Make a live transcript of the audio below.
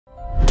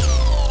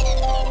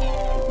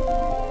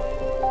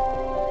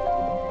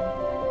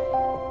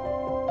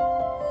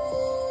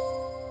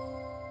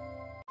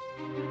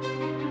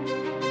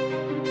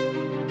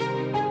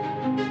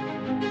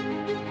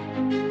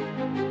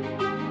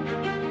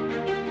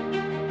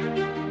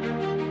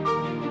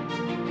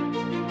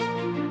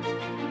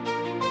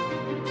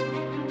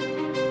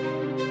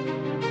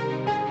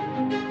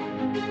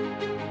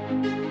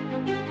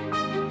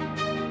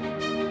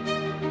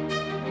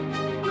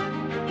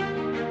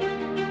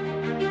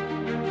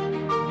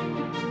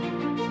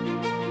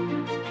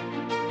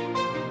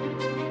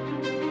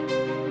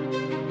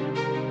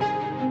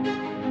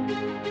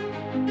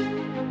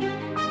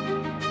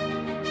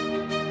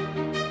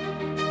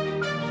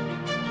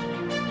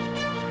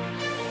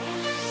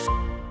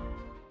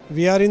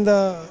We are in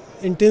the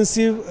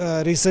intensive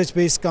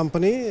research-based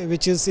company,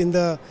 which is in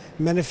the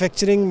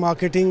manufacturing,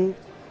 marketing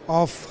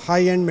of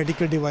high-end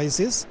medical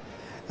devices.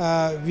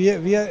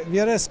 We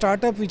are a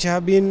startup which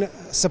have been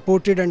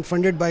supported and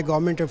funded by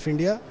Government of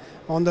India.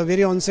 On the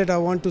very onset, I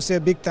want to say a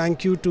big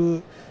thank you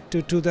to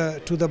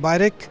the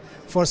BIREC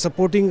for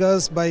supporting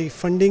us by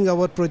funding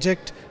our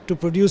project to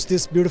produce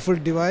this beautiful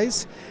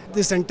device.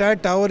 This entire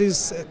tower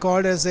is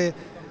called as a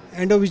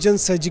Endo-Vision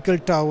Surgical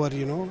Tower.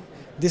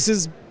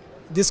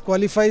 This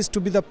qualifies to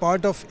be the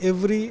part of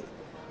every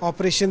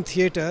operation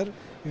theatre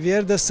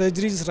where the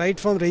surgeries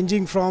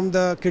ranging from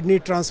the kidney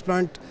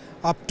transplant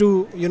up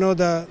to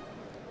the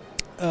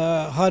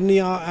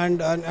hernia and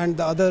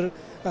the other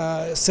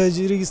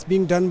surgeries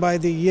being done by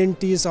the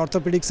ENTs,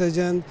 orthopedic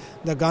surgeon,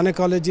 the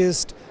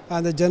gynecologist,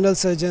 and the general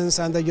surgeons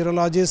and the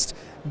urologist.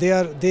 They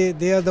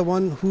are the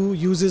one who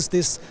uses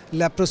this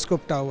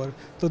laparoscope tower.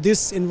 So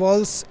this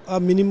involves a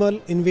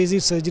minimal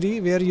invasive surgery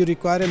where you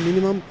require a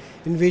minimum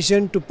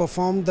invasion to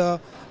perform the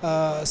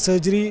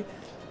surgery.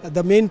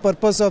 The main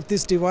purpose of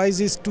this device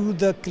is to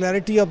the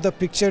clarity of the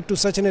picture to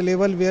such a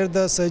level where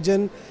the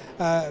surgeon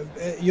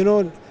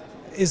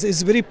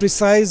is very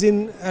precise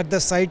at the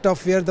site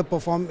of where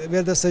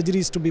the surgery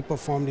is to be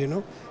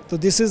performed. So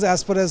this is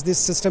as far as this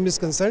system is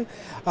concerned.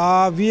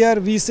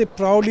 We say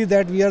proudly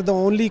that we are the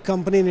only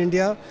company in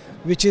India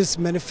which is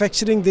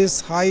manufacturing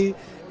this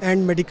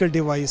high-end medical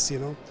device.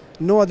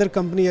 No other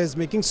company is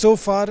making. So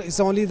far, it's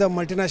only the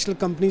multinational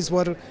companies who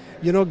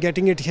are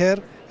getting it here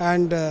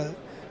and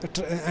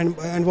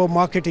were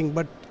marketing.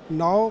 But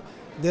now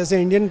there's an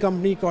Indian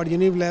company called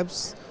Univ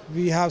Labs.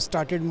 We have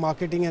started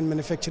marketing and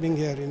manufacturing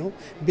here,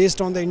 based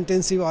on the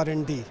intensive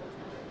R&D.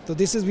 So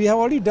we have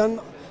already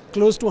done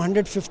close to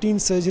 115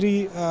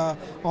 surgery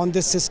on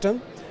this system,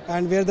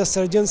 and where the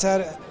surgeons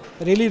are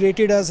really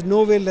rated as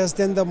no way less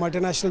than the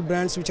multinational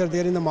brands which are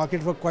there in the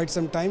market for quite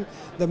some time.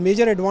 The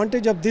major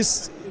advantage of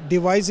this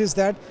device is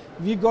that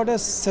we got a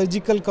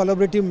surgical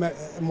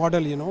collaborative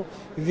model,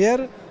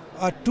 where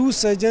two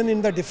surgeons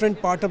in the different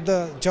part of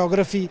the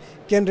geography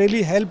can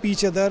really help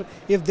each other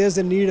if there's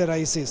a need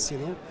arises.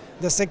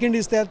 The second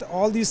is that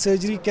all these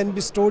surgery can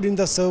be stored in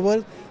the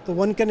server, so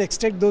one can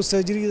extract those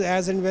surgeries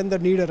as and when the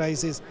need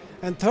arises.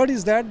 And third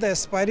is that the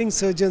aspiring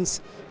surgeons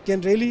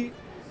can really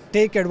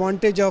take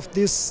advantage of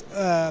this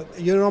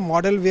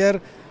model where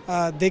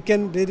they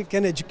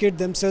can educate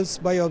themselves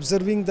by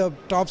observing the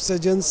top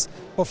surgeons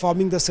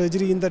performing the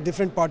surgery in the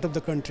different part of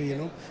the country.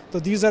 So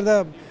these are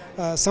the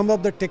some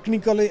of the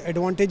technical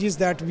advantages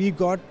that we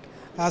got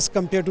as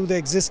compared to the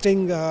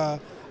existing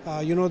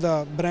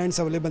the brands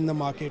available in the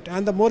market.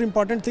 And the more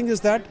important thing is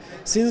that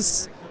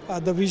since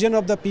the vision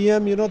of the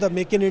PM, the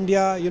Make in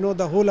India,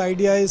 the whole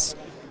idea is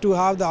to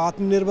have the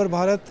Atmanirbhar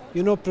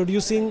Bharat,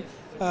 producing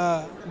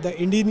the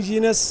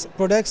indigenous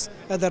products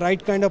at the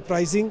right kind of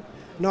pricing.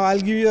 Now I'll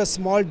give you a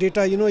small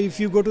data. If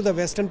you go to the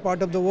western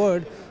part of the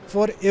world,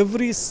 for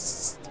every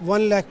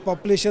 1 lakh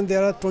population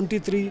there are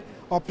 23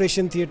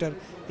 operation theatre.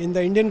 In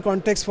the Indian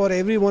context, for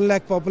every 1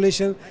 lakh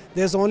population,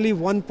 there's only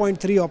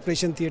 1.3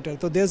 operation theatre.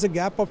 So there's a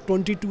gap of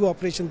 22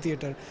 operation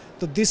theatre.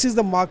 So this is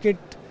the market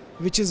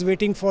which is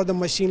waiting for the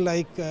machine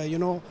like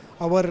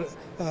our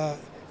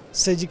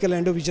surgical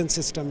endo-vision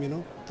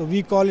system. So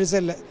we call it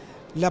a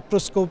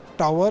laparoscope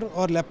tower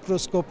or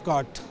laparoscope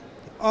cart.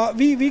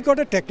 We got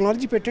a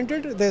technology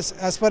patented.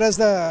 As far as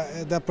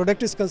the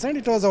product is concerned,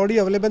 it was already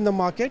available in the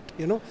market,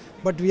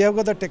 but we have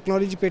got the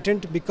technology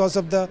patent because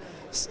of the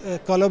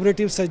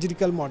collaborative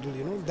surgical model.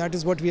 That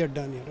is what we have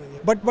done.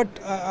 But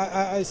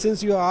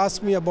since you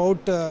asked me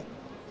about the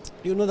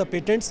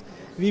patents,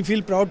 we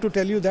feel proud to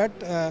tell you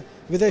that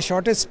with a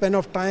shortest span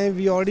of time,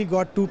 we already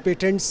got 2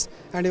 patents,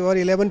 and over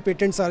 11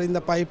 patents are in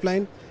the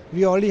pipeline.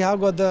 We already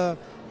have got the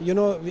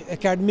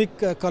academic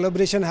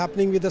collaboration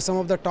happening with some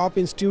of the top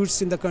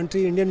institutes in the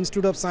country, Indian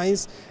Institute of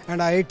Science and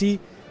IIT.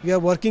 We are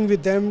working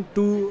with them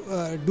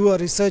to do a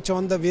research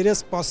on the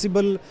various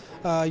possible,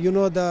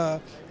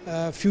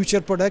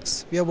 future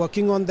products. We are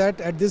working on that.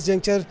 At this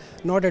juncture,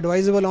 not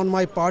advisable on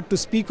my part to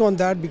speak on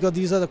that because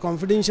these are the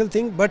confidential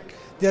things, but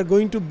they are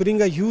going to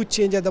bring a huge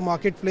change at the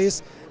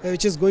marketplace,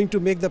 which is going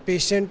to make the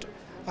patient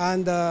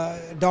and the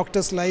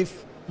doctor's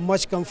life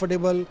much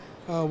comfortable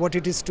what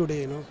it is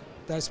today.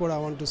 That's what I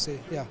want to say.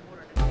 Yeah.